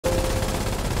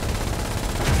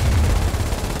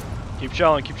Keep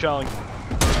shelling, keep shelling.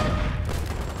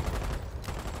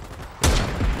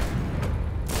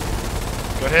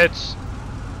 Good hits.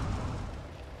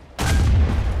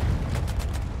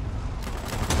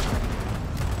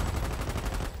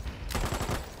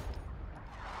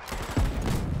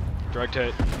 Direct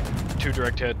hit. 2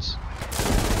 direct hits.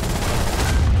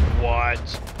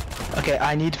 What? Okay,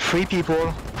 I need 3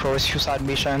 people for a suicide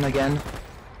mission again.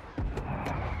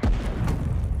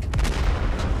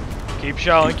 Keep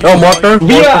shelling. Keep Walker.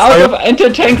 We are out of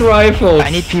anti-tank rifles. I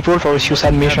need people for a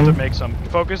suicide We have to mission. make some.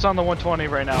 Focus on the 120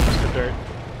 right now, Mr. Dirt.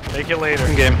 Make it later.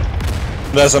 Game.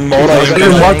 There's a motor.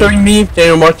 They're mortaring me.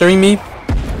 They're mortaring me.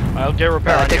 I'll get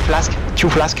repairing Take you. flask. 2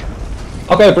 flask.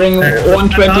 Okay, bring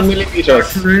 120 millimeters.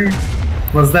 Artillery?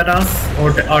 Was that us?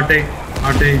 Or are they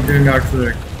doing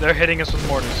artillery? They're hitting us with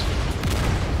mortars.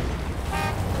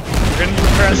 We're gonna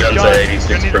repair this gun. We're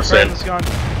gonna need to repair this gun.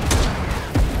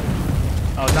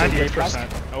 Oh, 98%.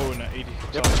 Oh, no, 80.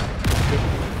 Yep.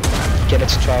 Okay,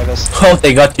 let's try this. Oh,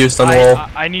 they got used on wall.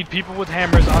 I need people with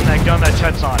hammers on that gun that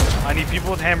Chet's on. I need people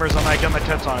with hammers on that gun that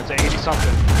Chet's on. It's 80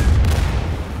 something.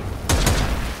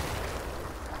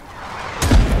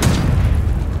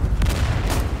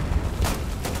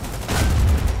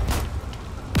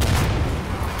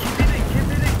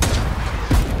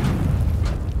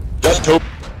 Just hope.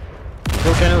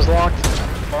 Broken is locked.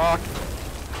 Locked.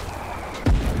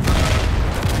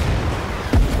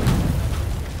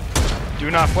 Do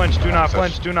not flinch, do not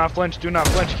flinch, do not flinch, do not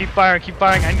flinch. Keep firing, keep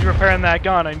firing. I need repairing that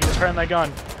gun. I need repairing that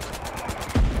gun.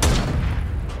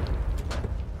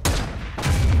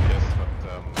 Yes, but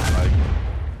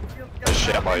I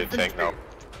share my tank now.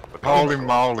 Holy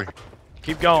moly.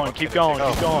 Keep going, keep going,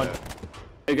 keep going.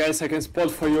 Hey guys, I can spot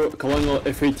for you Colonel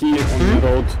FAT on the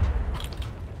road. You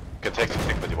can take the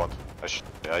tank that you want.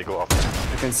 I go off.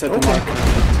 I can set the mark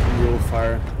and you will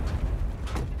fire.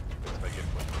 Let's make it.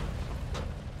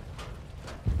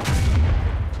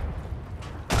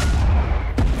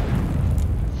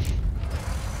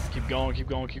 Keep going, keep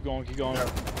going, keep going, keep going.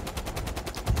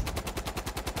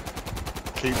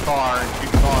 Keep firing, keep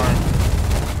firing.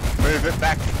 Move it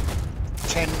back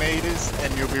 10 meters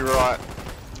and you'll be right.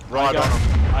 Right on them.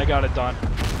 I got it done.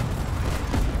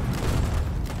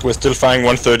 We're still firing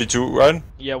 132, right?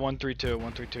 Yeah, 132,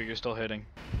 132, you're still hitting.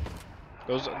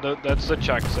 That's the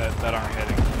checks that aren't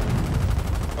hitting.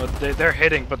 Oh, they're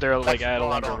hitting, but they're like at a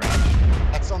longer range.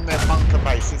 That's on their bunker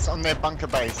base, it's on their bunker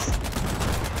base.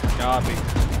 Copy.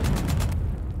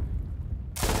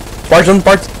 Spartan,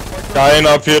 Dying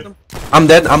up here. I'm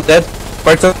dead.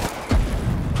 Spartan.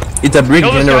 It's a bridge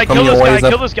Kill this general guy, coming kill this your guy, ways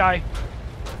kill up. this guy!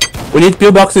 We need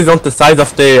pillboxes on the sides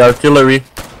of the artillery.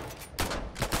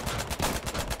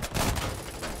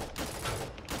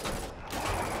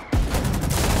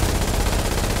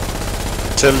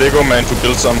 Tell Lego man to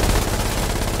build some.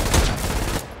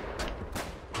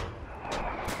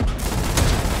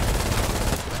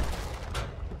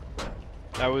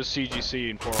 That was CGC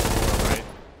in 404, right?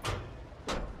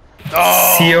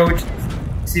 Oh!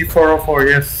 C404,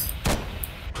 yes.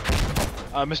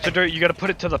 Mr. Dirt, you gotta put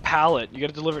it to the pallet. You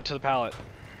gotta deliver it to the pallet.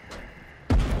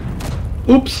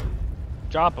 Oops.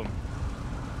 Drop him.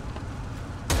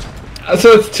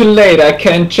 So it's too late, I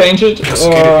can't change it? Just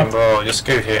kill him, bro. Just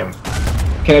kill him.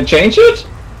 Can I change it?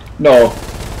 No.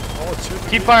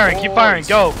 Keep firing,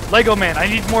 go! Lego man, I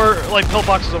need more, like,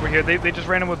 pillboxes over here. They just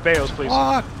ran in with bales, please.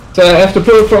 So I have to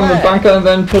pull it from the bunker and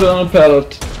then put it on a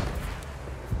pallet.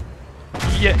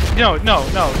 Yeah, no. You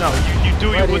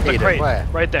do it with the crate.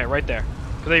 Right there.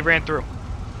 Cause they ran through.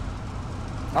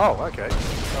 Oh, okay.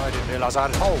 I didn't realise I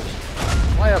had holes.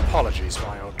 My apologies,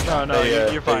 my old. No,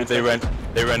 you're fine. They ran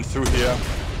through here.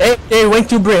 Hey, they went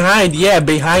to behind. Yeah,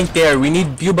 behind there. We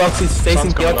need pillboxes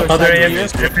facing the other Other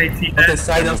side FAT on the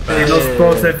side of We lost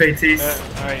both the... FATs.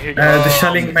 Alright, here you go. The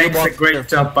shelling makes a great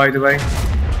job, by the way.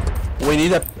 We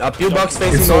need a pillbox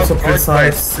facing It's also north.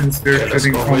 precise since we're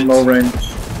shooting from low range.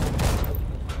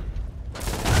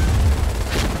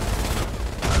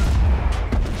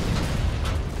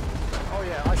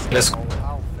 Let's go.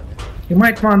 You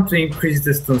might want to increase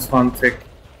distance one tick.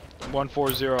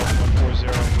 140, or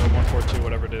 142,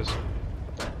 whatever it is.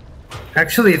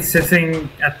 Actually, it's sitting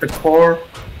at the core.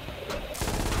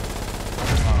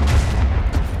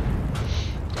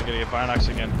 I gotta get Binox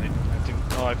again. I think.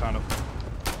 Oh, I found him.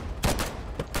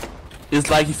 It's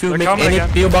like if you They're make coming any again.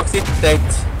 pillboxes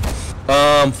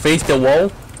that face the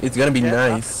wall, it's gonna be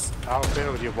nice. I'll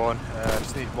build you one.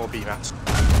 Just need more B-mats.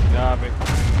 Copy.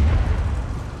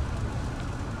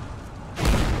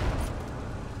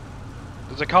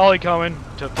 There's a collie coming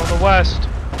from the west.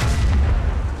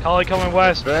 Collie coming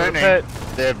west. Burning. To the pit.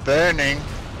 They're burning.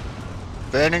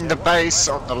 Burning the base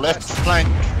on the left flank.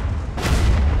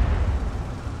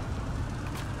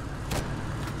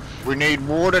 We need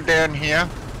water down here.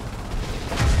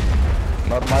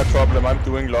 Not my problem, I'm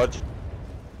doing lodge.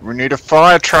 We need a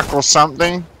fire truck or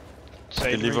something.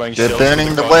 Delivering They're shells burning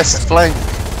to the gun. west flank.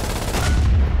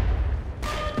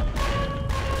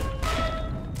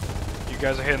 You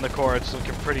guys are hitting the core. It's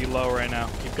looking pretty low right now.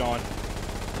 Keep going.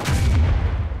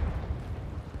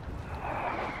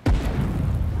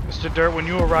 Mr. Dirt, when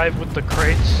you arrive with the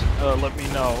crates, let me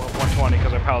know of 120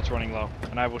 because our pallet's running low,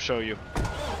 and I will show you.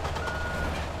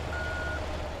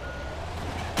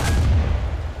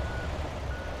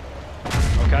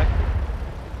 Okay.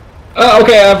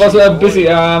 Okay, I was busy.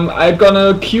 I'm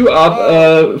gonna queue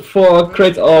up for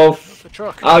crates of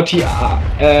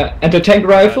RTR anti-tank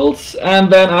rifles,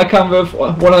 and then I come with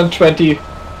 120.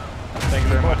 Thank you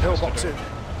very much, Mr. Dirt.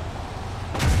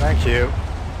 Thank you.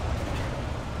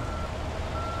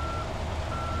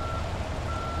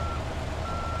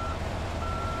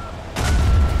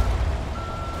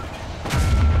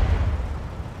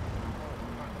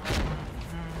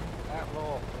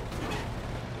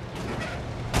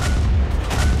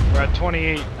 We're at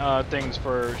 28 things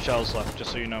for shells left,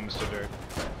 just so you know, Mr. Dirt.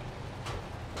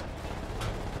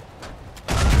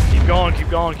 Keep going, keep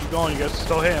going, keep going. You guys are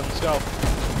still hitting. Let's go.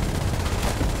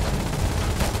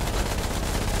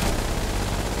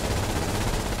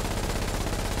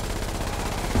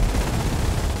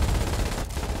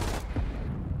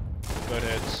 Good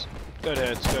hits. Good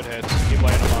hits, good hits. Keep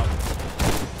lighting them up.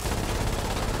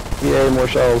 Yeah, more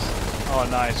shells. Oh,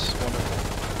 nice. Wonderful.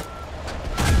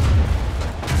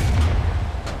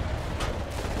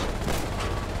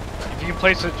 If you can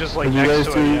place it just like Would you next guys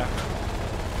to it, do- yeah.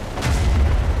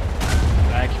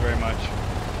 Thank you very much.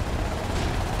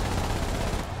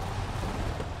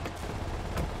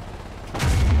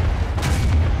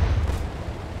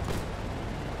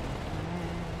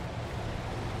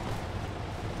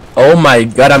 Oh my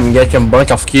god, I'm getting a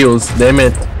bunch of kills, damn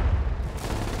it.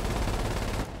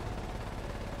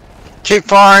 Keep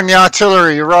firing the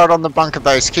artillery. You're right on the bunker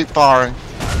base. Keep firing.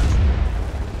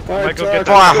 Michael, get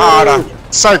Fire harder.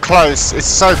 So close. It's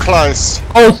so close.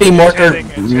 Oh, team mortar, It's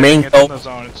hitting, main it's in the top.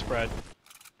 zone, it's spread.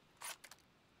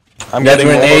 I'm Gas getting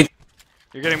grenade,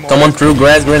 You're getting more. someone threw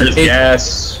grass grenade,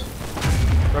 Yes.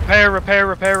 Repair, repair,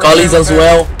 repair, repair. collies as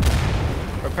repair.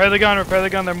 well. Repair the gun, repair the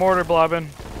gun. They're mortar blobbing.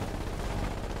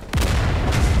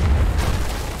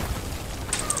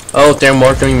 Oh, they're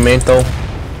mortaring mental.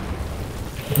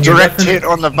 Direct hit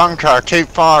on the bunker. Keep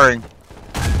firing.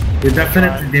 You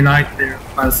definitely denied their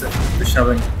offensive, the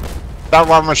shelling. That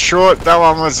one was short. That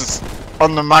one was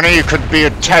on the money. It could be a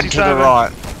tad to the 67.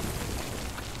 right.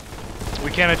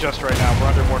 We can't adjust right now. We're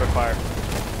under mortar fire.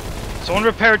 Someone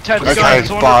repaired Ted's gun. Okay,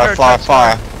 Someone fire, repaired fire, Ted's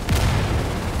fire. gun.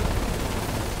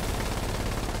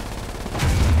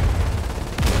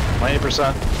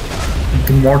 90%.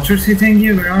 The mortars hitting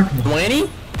you? Where are they? 20? Okay,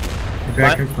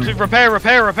 good gun. point. Repair,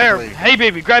 repair, repair. Hey,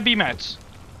 baby, grab B-mats.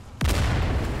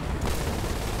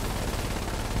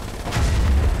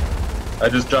 I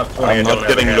just dropped 20 I'm and not don't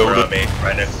have a getting hammer loaded. on me,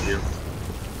 right next to you.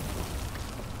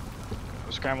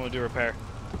 We're scrambling to do repair.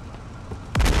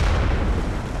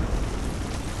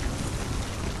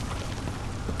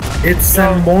 It's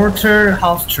a mortar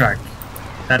half track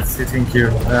that's hitting you.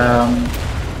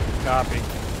 Copy.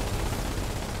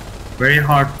 Very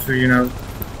hard to, you know.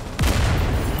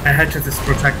 A hatchet is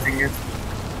protecting it.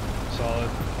 Solid.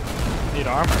 Need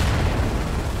armor.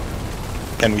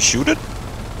 Can we shoot it?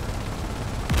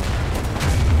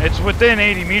 It's within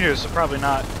 80 meters, so probably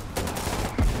not.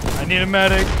 I need a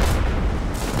medic.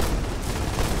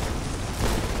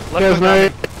 Left foot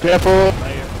down. Careful.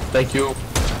 Thank you.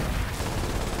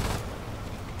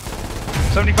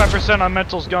 75% on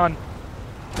Mental's gun.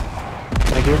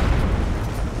 Thank you.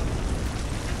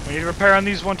 We need repair on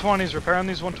these 120s. Repair on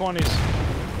these 120s.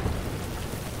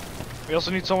 We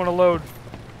also need someone to load.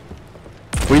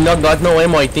 We not got no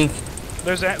ammo, I think.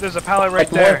 There's a pallet right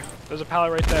Like more? there. There's a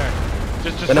pallet right there.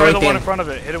 Just Then destroy right the one there. in front of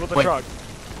it. Hit it with the Wait. truck.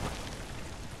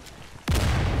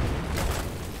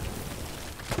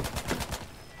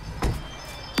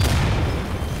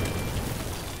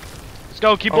 Let's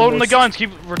go. Keep loading the guns.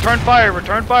 Keep return fire.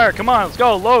 Return fire. Come on. Let's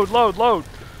go. Load. Load. Load.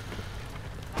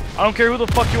 I don't care who the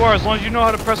fuck you are. As long as you know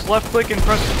how to press left click and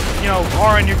press, you know,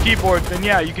 R on your keyboard, then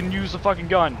yeah, you can use the fucking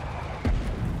gun.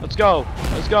 Let's go.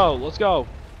 Let's go. Let's go.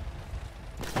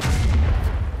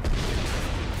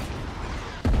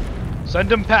 Send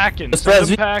them packing. Send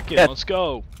them packing. Let's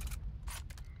go.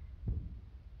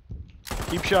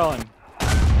 Keep shelling.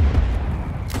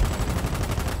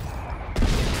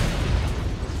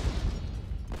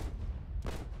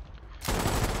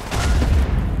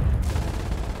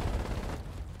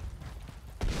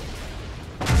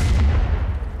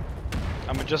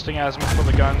 adjusting azimuth for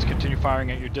the guns. Continue firing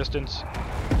at your distance.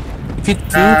 If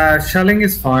it's full, Shelling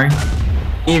is fine.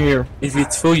 near here. If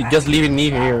it's full, you just leave it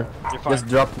near here. You're fine. Just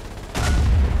drop.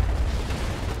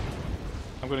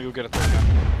 I'm gonna go get a third gun.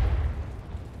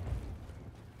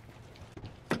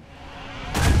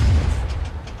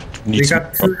 We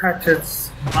got 2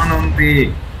 hatchets, one on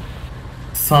the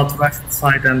southwest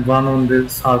side and one on the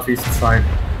southeast side.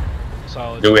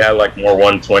 Solid. Do we have like more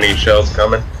 120 shells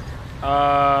coming?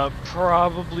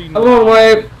 Probably not. Oh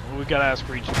wait. We gotta ask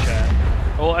Region Chat.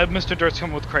 Well, Mr. Dirt's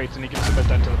coming with crates and he can submit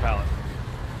that to the pallet.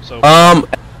 So.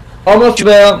 Almost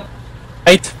there.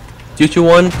 8,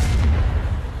 221.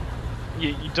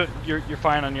 You're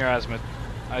fine on your azimuth.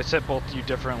 I set both of you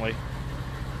differently.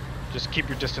 Just keep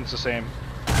your distance the same.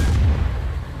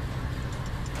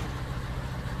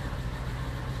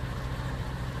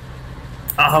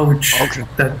 Ouch! Okay.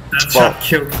 That shot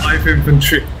killed 5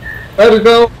 infantry. Where to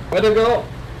go? Where to go?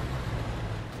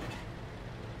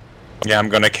 Yeah, I'm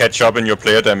gonna catch up in your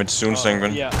player damage soon,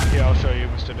 Sanguine. Yeah, here, I'll show you,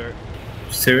 Mr. Dirt.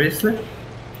 Seriously?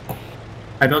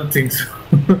 I don't think so.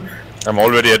 I'm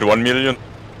already at 1 million.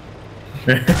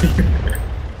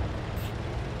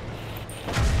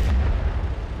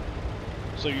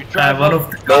 So you drive one up.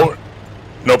 of the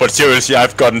No, but seriously,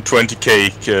 I've gotten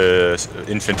 20k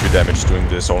infantry damage doing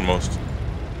this almost.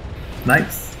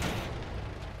 Nice.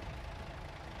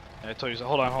 I told you so.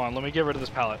 Hold on. Let me get rid of this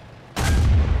pallet.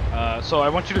 So I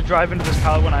want you to drive into this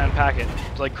pallet when I unpack it.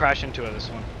 To, like, crash into it, this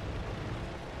one.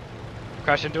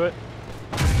 Crash into it.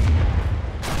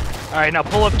 Alright, now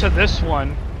pull up to this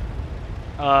one.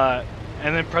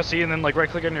 And then press E and then, like, right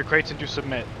click on your crates and do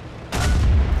submit.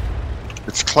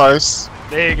 It's close.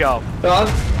 There you go. Done.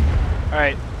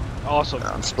 Alright. Awesome.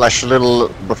 Splash a little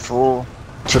before.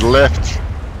 To the left.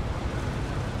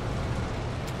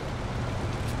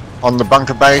 On the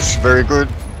bunker base, very good.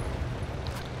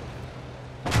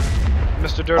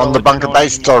 Mr. Dirt, On the bunker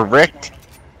base, direct.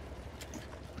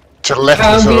 To the left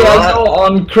and to the We are right. now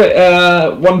on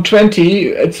 120.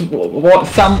 It's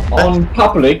some on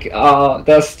public.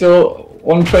 There's still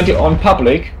 120 on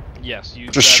public. Yes, you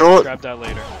Just short. grab that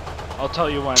later. I'll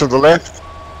tell you when. To the left.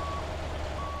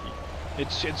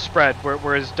 It's spread.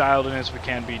 We're as dialed in as we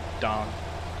can be down.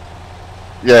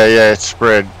 Yeah, it's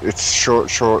spread. It's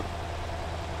short.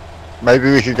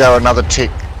 Maybe we could go another tick.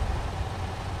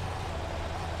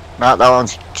 No, that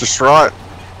one's just right.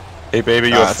 Hey baby,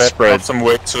 you're it's fat. spread. Drop some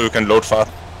weight so you can load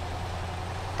fast.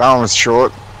 That one's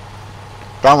short.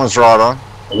 That one's right on.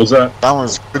 What was that? That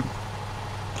one's good.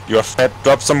 You're fat.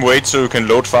 Drop some weight so you can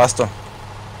load faster.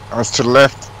 That was to the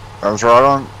left. That was right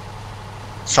on.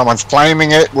 Someone's flaming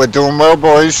it. We're doing well,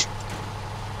 boys.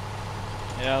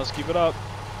 Yeah, let's keep it up.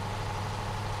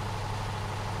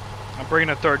 I'm bringing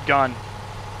a third gun.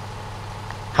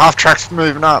 Half track's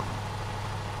moving up.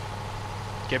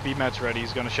 Get B-Mets ready.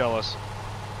 He's gonna shell us.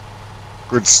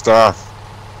 Good stuff.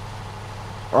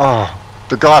 Oh,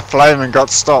 the guy flaming got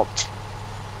stopped.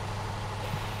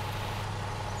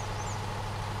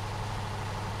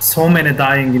 So many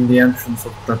dying in the entrance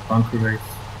of that bunker base.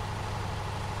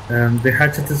 The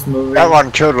hatchet is moving. That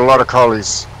one killed a lot of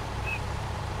collies.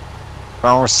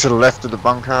 That one was to the left of the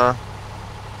bunker.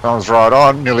 That was right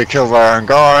on. Nearly killed our own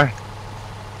guy.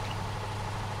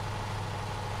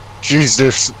 Jeez,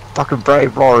 this fucking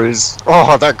brave warriors.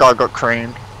 Oh, that guy got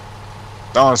creamed.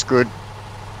 That was good.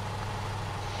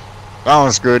 That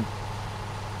was good.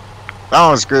 That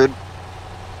was good.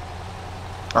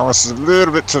 That was a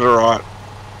little bit to the right.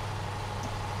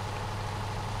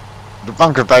 The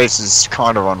bunker base is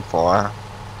kind of on fire.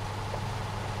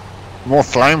 More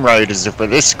flame raiders if we're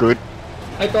this good.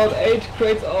 I got 8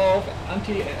 crates of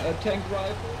anti-tank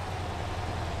rifles.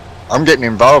 I'm getting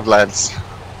involved, lads.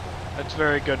 That's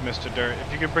very good, Mr. Dirt.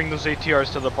 If you can bring those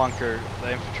ATRs to the bunker,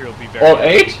 the infantry will be very All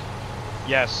happy. 8?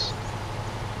 Yes.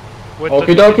 With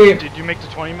Okie dokie. Did you make the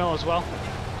 20 mil as well?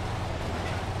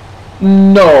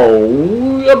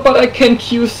 No, but I can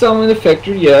queue some in the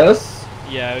factory, yes.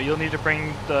 Yeah, you'll need to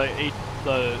bring the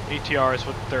ATRs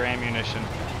with their ammunition.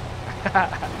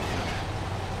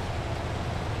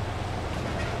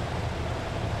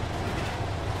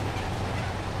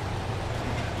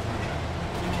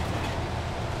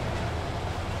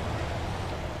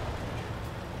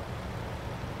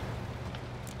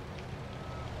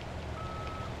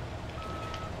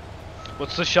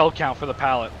 What's the shell count for the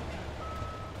pallet?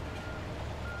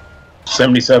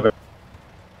 77.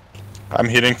 I'm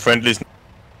hitting friendlies.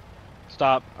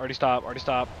 Stop. Already stop. Already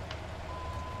stop.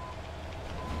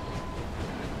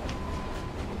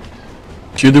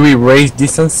 Should we raise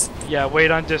distance? Yeah, wait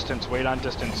on distance. Wait on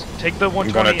distance. Take the I'm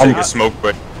 120. gonna take a smoke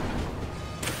break.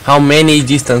 How many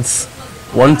distance?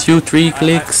 1, 2, 3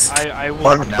 clicks. I will,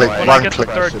 One click, when one I get click.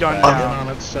 the third gun One-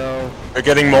 down. We're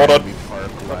getting mortared.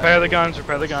 Repair the guns,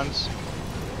 repair the guns.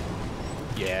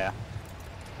 Yeah.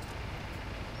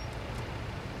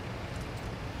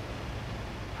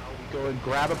 We go and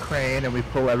grab a crane and we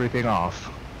pull everything off.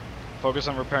 Focus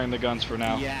on repairing the guns for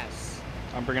now. Yes.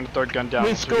 I'm bringing the third gun down.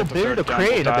 Let's Once we go get the build third a gun, crane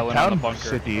we'll at the dial in on the town bunker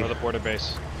city. or the border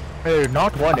base. There's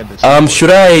not one in the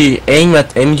Should I aim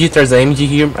at MG? There's an MG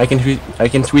here. I can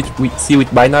see with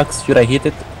binocs. Should I hit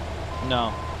it?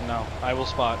 No, I will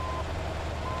spot.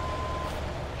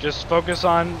 Just focus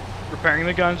on repairing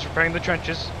the guns, repairing the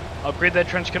trenches. Upgrade that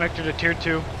trench connector to tier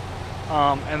 2.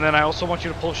 And then I also want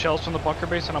you to pull shells from the bunker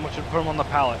base and I want you to put them on the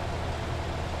pallet.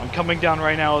 I'm coming down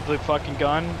right now with the fucking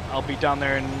gun. I'll be down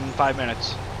there in 5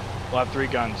 minutes. We'll have 3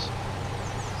 guns.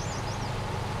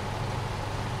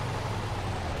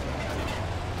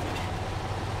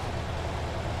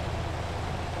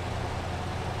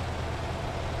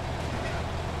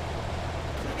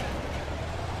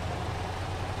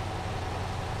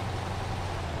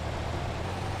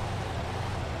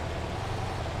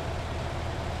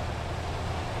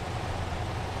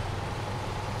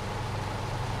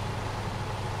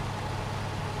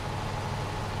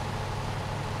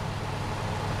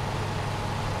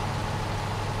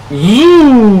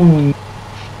 Zoom!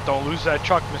 Don't lose that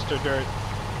truck, Mr. Dirt.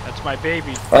 That's my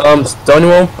baby.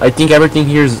 Stonewall, I think everything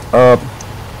here is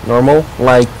normal,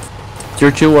 like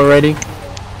tier 2 already.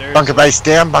 Bunker base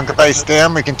down,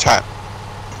 we can tap.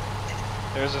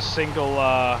 There's a single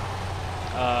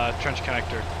trench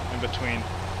connector in between.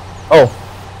 Oh.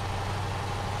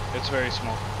 It's very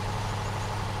small.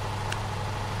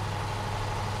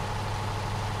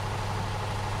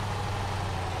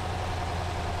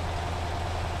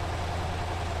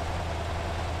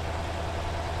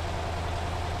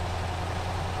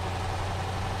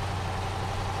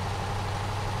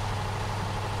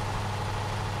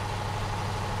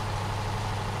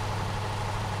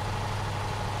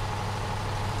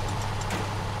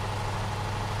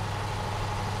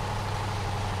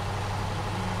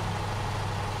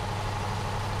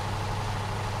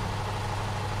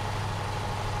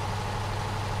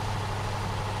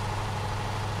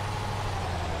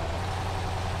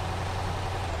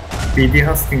 BD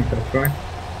husking truck, right?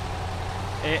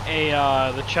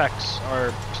 The Czechs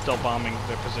are still bombing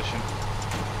their position.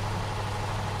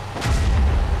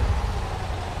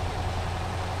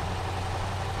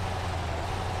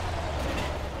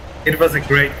 It was a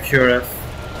great QRF,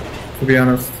 to be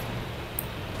honest.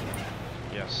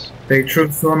 Yes. They threw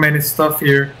so many stuff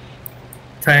here.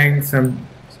 Tanks and...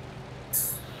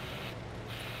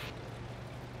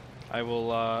 I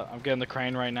will, I'm getting the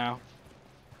crane right now.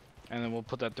 And then we'll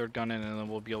put that third gun in and then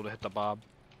we'll be able to hit the bob.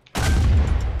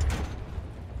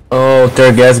 Oh,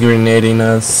 they're gas grenading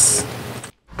us.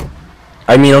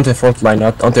 I mean on the front line,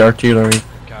 not on the artillery.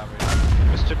 Copy.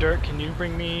 Mr. Dirt, can you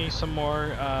bring me some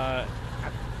more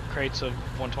crates of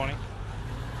 120?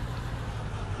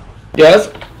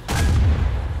 Yes.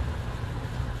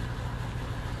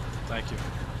 Thank you.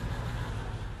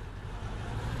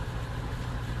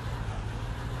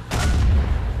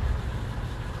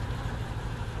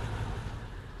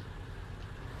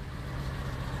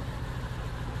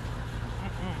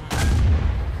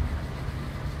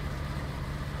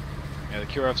 Yeah, the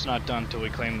QRF's not done till we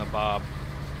claim the Bob.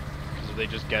 Because if they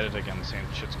just get it again, the same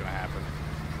shit's gonna happen.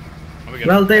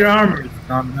 Well, their armor is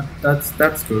done. That's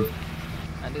good.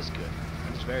 That is good.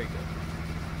 That is very good.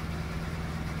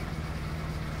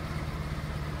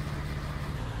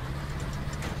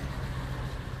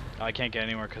 Oh, I can't get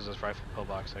anywhere because this rifle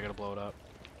pillbox. I gotta blow it up.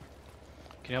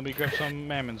 Can you help me grab some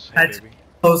mammons, hey, baby?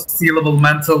 Post-stealable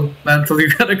mental, you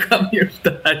gotta come here.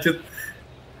 The hatchet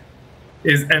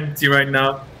is empty right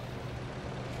now.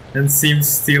 And seems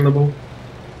stealable.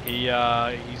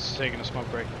 He's taking a smoke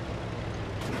break.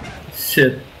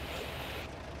 Shit.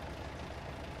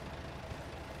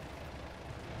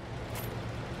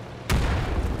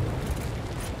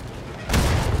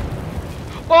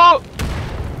 Oh!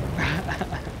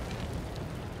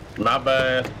 Not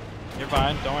bad. You're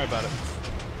fine, don't worry about it.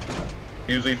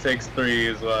 Usually takes 3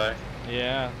 is why.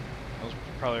 Yeah, that was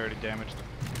probably already damaged.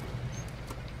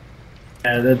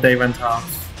 Yeah, they went out.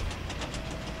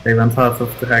 They went out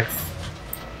of the hex.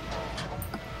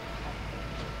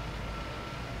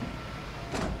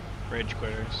 Rage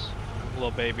quitters.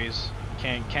 Little babies.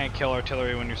 Can't kill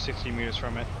artillery when you're 60 meters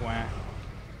from it. Wah.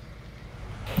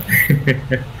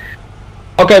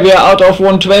 Okay, we are out of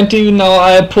 120, now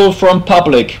I pull from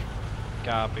public.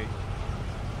 Copy.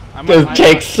 It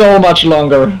takes so much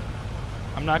longer.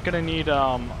 I'm not gonna need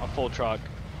a full truck.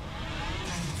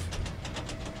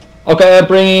 Okay, I'm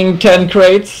bringing 10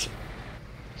 crates.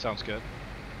 Sounds good.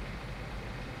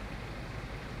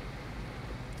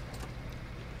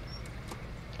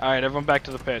 Alright, everyone back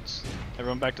to the pits.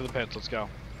 Everyone back to the pits, let's go.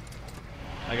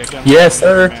 I got guns. Yes,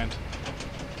 sir. Command.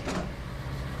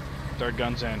 Third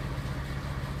gun's in.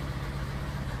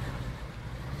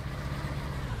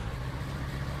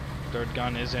 Third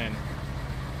gun is in.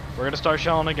 We're gonna start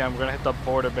shelling again. We're gonna hit the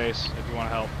border base if you want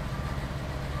to help.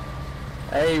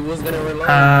 Hey, who's gonna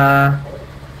reload?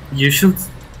 You should.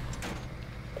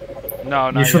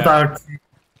 No, not You should yet. out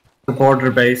the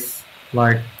border base.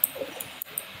 Like,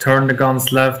 turn the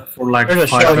guns left for like There's a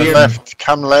 5 shell here. Left,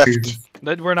 come left.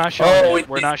 We're not shelling Oh, yet.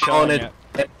 We're not on shelling it.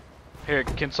 yet. Here,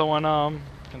 can someone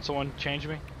change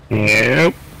me?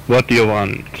 Yep. What do you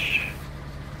want?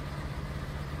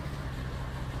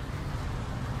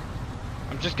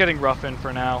 I'm just getting rough in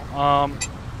for now.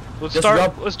 Let's Just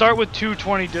start. Let's start with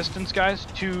 220 distance, guys.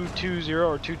 220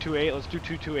 or 228. Let's do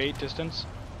 228 distance.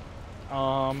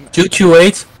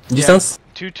 228 distance.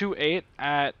 Yeah, 228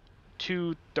 at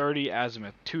 230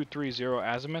 azimuth. 230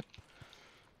 azimuth.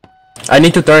 I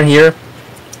need to turn here.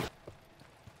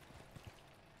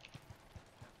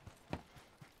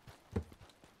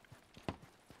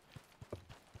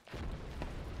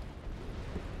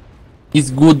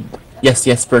 He's good. Yes,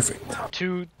 yes, perfect.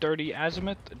 230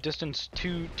 azimuth. Distance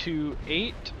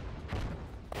 228.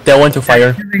 They want to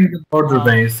fire. Killing the border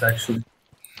base, actually.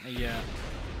 Yeah.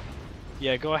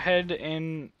 Yeah. Go ahead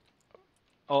and.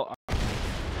 Oh.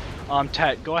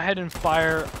 Tet, go ahead and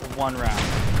fire one round.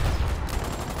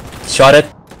 Shot it.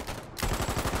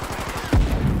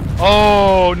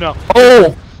 Oh no!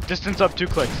 Oh! Distance up 2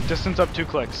 clicks. Distance up 2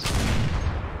 clicks.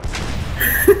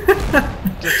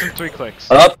 Distance 3 clicks.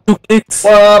 Up 2 clicks.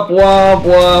 Wop wop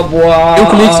wop wop. 2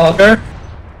 clicks, sir.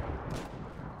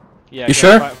 Yeah. You go,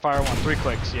 sure? Fire 1. 3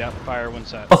 clicks. Yeah. Fire 1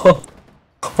 set.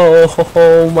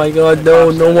 Oh my god, no,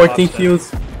 Bob's no dead, more Bob's team dead.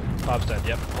 fuse. Bob's dead.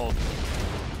 Yep. Hold.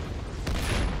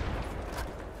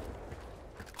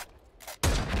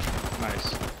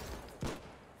 Nice.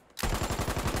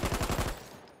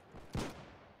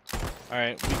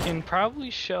 Alright, we can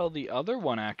probably shell the other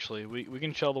one actually. We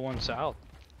can shell the one south.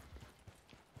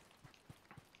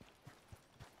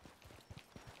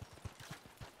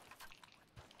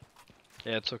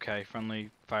 Yeah, it's okay. Friendly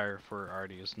fire for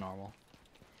Artie is normal.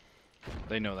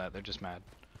 They know that. They're just mad.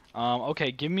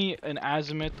 Okay, give me an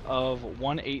azimuth of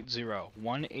 180.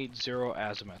 180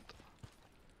 azimuth.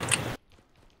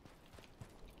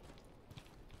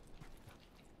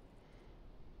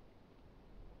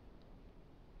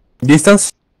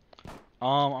 Distance?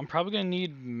 I'm probably gonna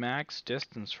need max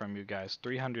distance from you guys.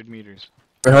 300 meters.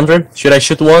 300? Should I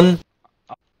shoot one?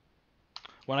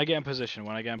 When I get in position.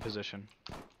 When I get in position.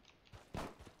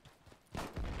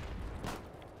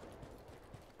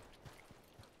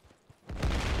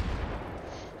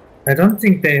 I don't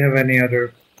think they have any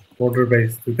other border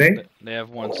base, do they? They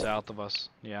have one south of us.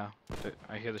 Yeah,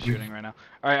 I hear the shooting right now.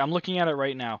 All right, I'm looking at it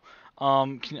right now.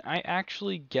 Can I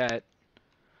actually get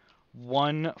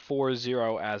 140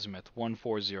 azimuth?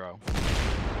 140. So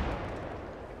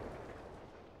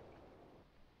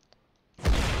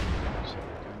your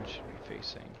gun should be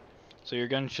facing. So your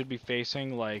gun should be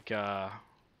facing like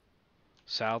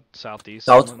southeast,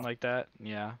 South. something like that.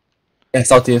 Yeah. Yeah,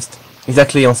 southeast.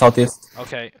 Exactly on southeast.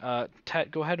 Okay.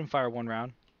 Tet, go ahead and fire one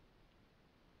round.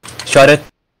 Shot it.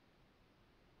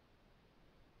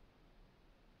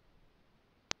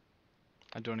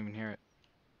 I don't even hear it.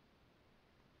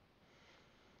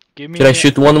 Give me. Should I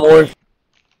shoot one more?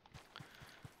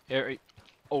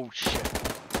 Oh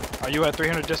shit. Are you at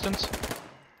 300 distance?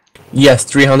 Yes,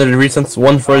 300 distance.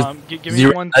 One for Give me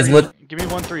 0 azimuth. Give me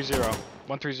 130.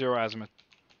 130 azimuth.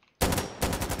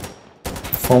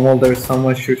 Foxhole, there's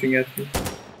someone shooting at you.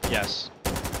 Yes.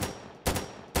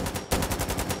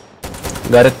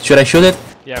 Got it. Should I shoot it?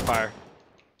 Yeah, fire.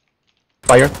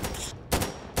 Fire.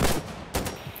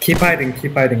 Keep hiding,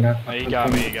 keep hiding. Oh, you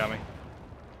got me, you got me.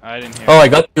 I didn't hear Oh, it. I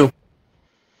got you.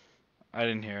 I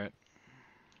didn't hear it.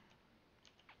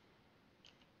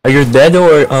 Are you dead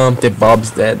or the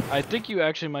Bob's dead? I think you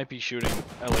actually might be shooting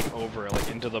like over, like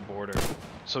into the border.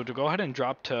 So to go ahead and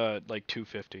drop to like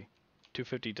 250.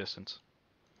 250 distance.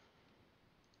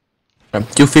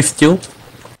 252?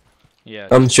 Yeah.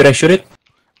 Should I shoot it?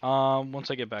 Once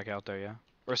I get back out there, yeah.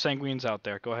 Or Sanguine's out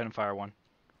there. Go ahead and fire one.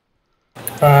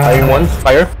 Fire one.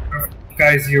 Fire.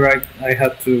 Guys, you're right. I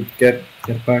had to get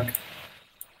back.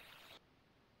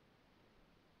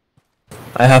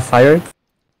 I have fired.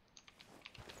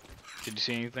 Did you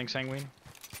see anything, Sanguine?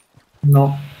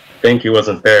 No. Think he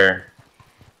wasn't there.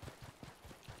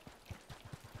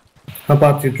 How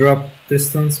about you drop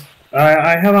distance?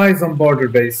 I have eyes on border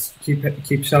base.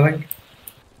 Keep shelling.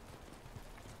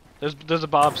 There's a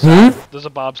Bob south. There's a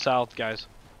Bob south, guys.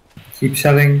 Keep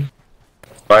shelling.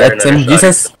 That's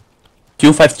Jesus.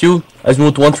 Q52,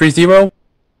 azimuth 130.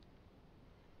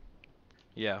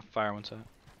 Yeah, fire one set.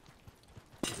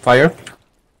 Fire.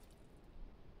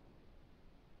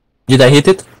 Did I hit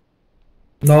it?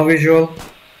 No visual.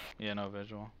 Yeah, no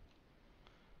visual.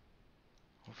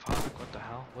 Oh fuck, what the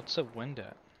hell? What's the wind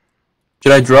at?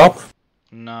 Should I drop?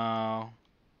 No.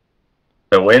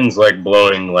 The wind's like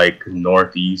blowing like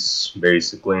northeast,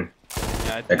 basically.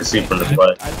 Yeah, I can see from the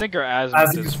flight. I think our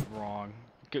azimuth is wrong.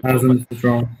 Azimuth is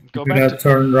wrong. Go You back gotta to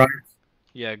turn right.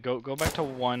 Yeah, go back to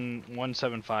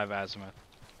 175 azimuth.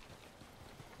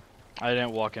 I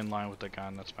didn't walk in line with the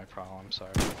gun, that's my problem,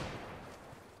 sorry.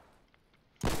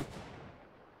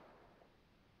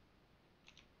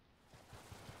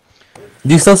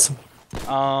 Distance?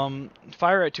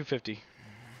 Fire at 250.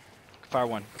 Fire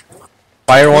one.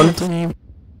 Fire one.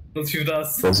 Don't shoot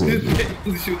us. Don't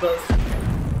shoot us.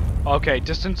 Okay,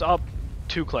 distance up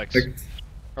 2 clicks.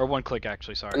 Or 1 click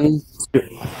actually, sorry.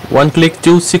 1 click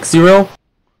 260.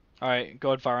 Alright, go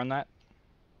ahead, fire on that.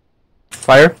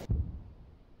 Fire.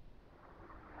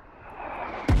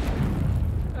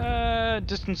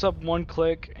 Distance up 1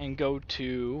 click and go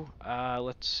to,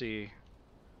 let's see.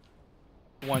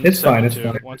 It's fine, it's fine.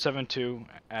 172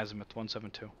 azimuth,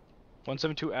 172.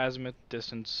 172 azimuth,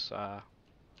 distance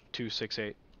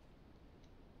 268.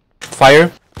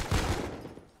 Fire.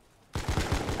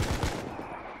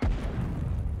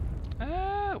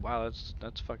 Wow,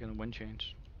 that's fucking wind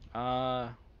change.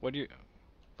 What do you?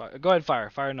 Go ahead, fire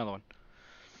another one.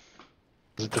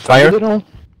 Is it the Fire?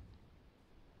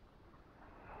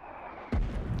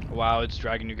 Wow, it's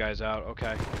dragging you guys out.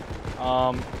 Okay.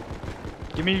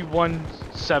 Give me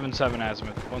 177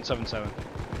 azimuth. 177.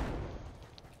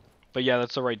 But yeah,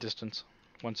 that's the right distance.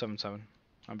 177.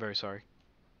 I'm very sorry.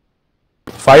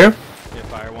 Fire? Yeah,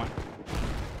 fire one.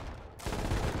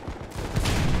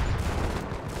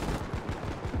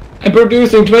 I'm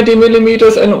producing 20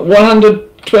 millimeters and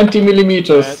 120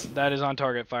 millimeters. That is on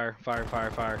target. Fire.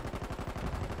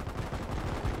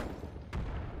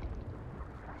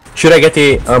 Should I get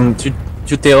a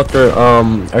should the other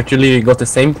artillery got the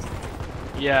same?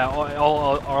 Yeah,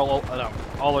 all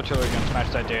artillery guns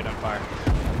match that data on fire.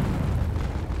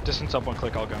 Distance up 1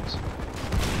 click, all guns.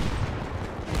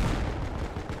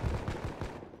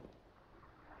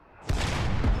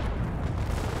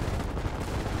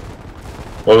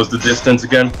 What was the distance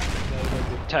again?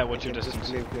 Ted, what's your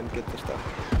distance?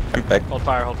 I'm back. Hold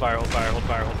fire.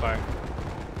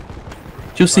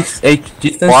 268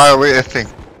 distance. Why are we effing?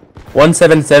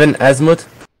 177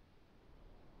 azimuth.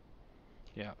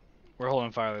 Yeah, we're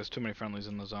holding fire. There's too many friendlies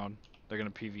in the zone. They're gonna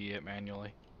PvE it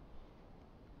manually.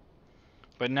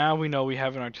 But now we know we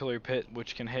have an artillery pit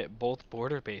which can hit both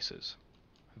border bases.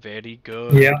 Very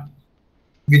good. Yeah.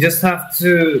 We just have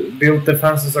to build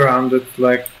defenses around it,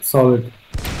 like, solid.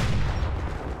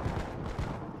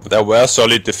 There were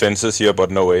solid defenses here,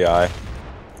 but no AI.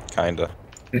 Kinda.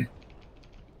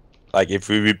 Like, if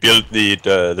we rebuild the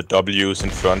W's in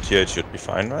front here, it should be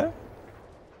fine, right?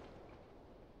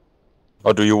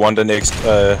 Or do you want the next,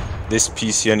 this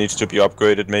piece here needs to be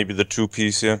upgraded, maybe the 2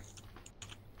 piece here?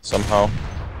 Somehow.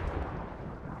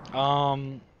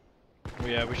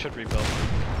 Yeah, we should rebuild.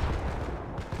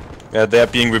 Yeah, they're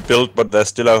being rebuilt, but there's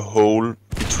still a hole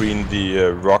between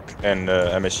the rock and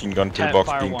a machine gun pillbox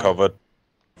being covered.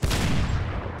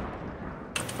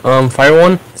 Fire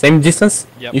one, same distance?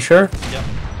 Yep. You sure? Yep.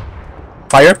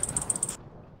 Fire.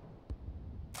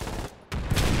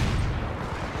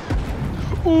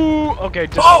 Ooh, okay,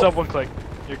 distance up 1 click.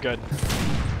 You're good.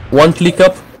 1 click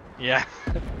up. Yeah.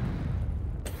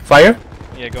 Fire.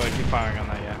 Yeah, go ahead, keep firing on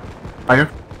that, yeah. Fire.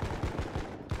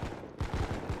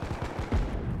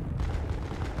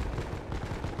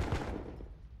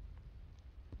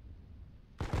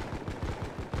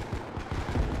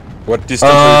 What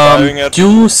distance are you firing at?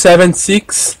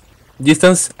 276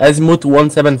 distance, azimuth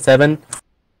 177.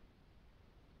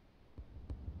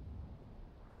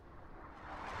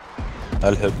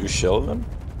 I'll help you shell them.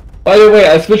 By the way,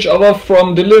 I switch over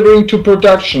from delivering to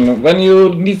production. When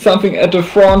you need something at the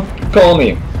front, call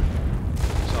me.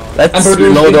 Let's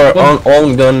load our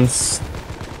own guns.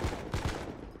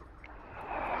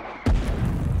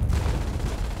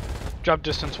 Drop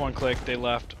distance 1 click, they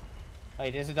left.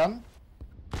 Wait, is it done?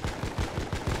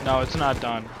 No, it's not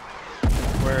done.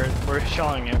 We're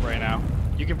shelling it right now.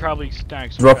 You can probably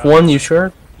stack some Drop 1, you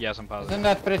sure? Yes, I'm positive. Isn't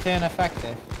that pretty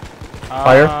ineffective?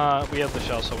 Fire? We have the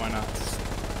shell, so why not?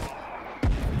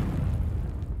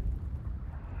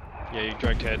 Yeah, you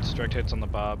direct hits on the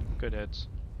bob. Good hits.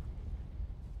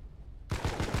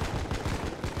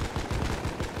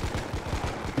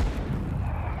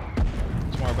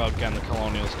 about getting the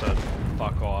Colonials to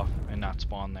fuck off and not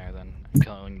spawn there than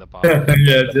killing the bots.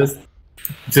 Yeah,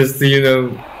 just you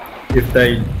know, if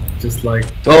they just like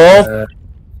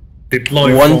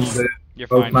deploy One- from the You're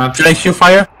fine. map. Should I shoot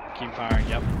fire? Keep firing,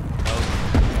 yep.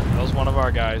 That was one of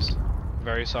our guys.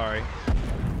 Very sorry.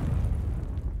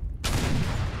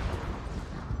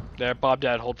 There, Bob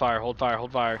dead. Hold fire, hold fire,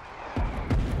 hold fire.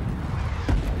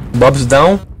 Bob's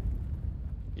down.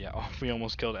 Yeah, oh, we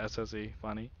almost killed SSE.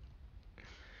 Funny.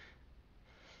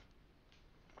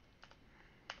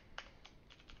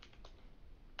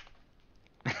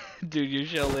 Dude, your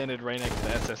shell landed right next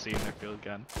to SSE in their field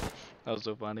gun. That was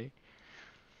so funny.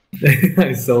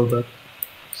 I saw that.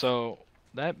 So,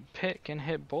 that pit can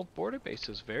hit both border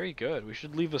bases. Very good. We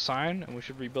should leave a sign and we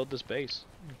should rebuild this base.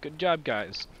 Good job,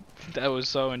 guys. That was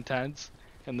so intense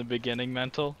in the beginning,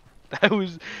 Mental. That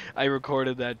was... I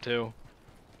recorded that too.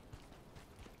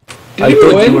 Did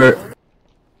you win?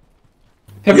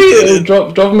 Have you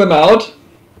driven them out?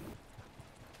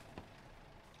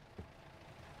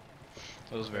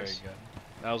 That was very good.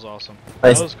 That was awesome.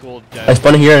 I That was cool. I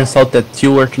spawned here and saw that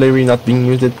 2 artillery not being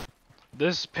used.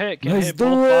 This pit can Let's hit do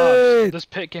both bobs. it! This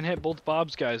pit can hit both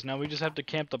bobs, guys. Now we just have to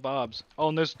camp the bobs. Oh,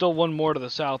 and there's still one more to the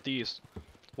southeast.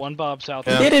 One bob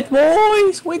southeast. We did it,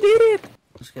 boys! We did it!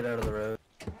 Just get out of the road.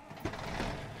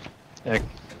 Yeah.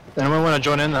 Anyone want to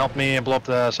join in and help me blow up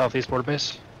the southeast border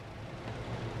base?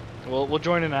 We'll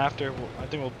join in after. I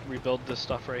think we'll rebuild this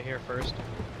stuff right here first.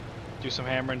 Do some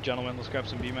hammering, gentlemen. Let's grab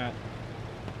some BMAT.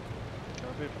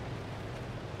 Copy.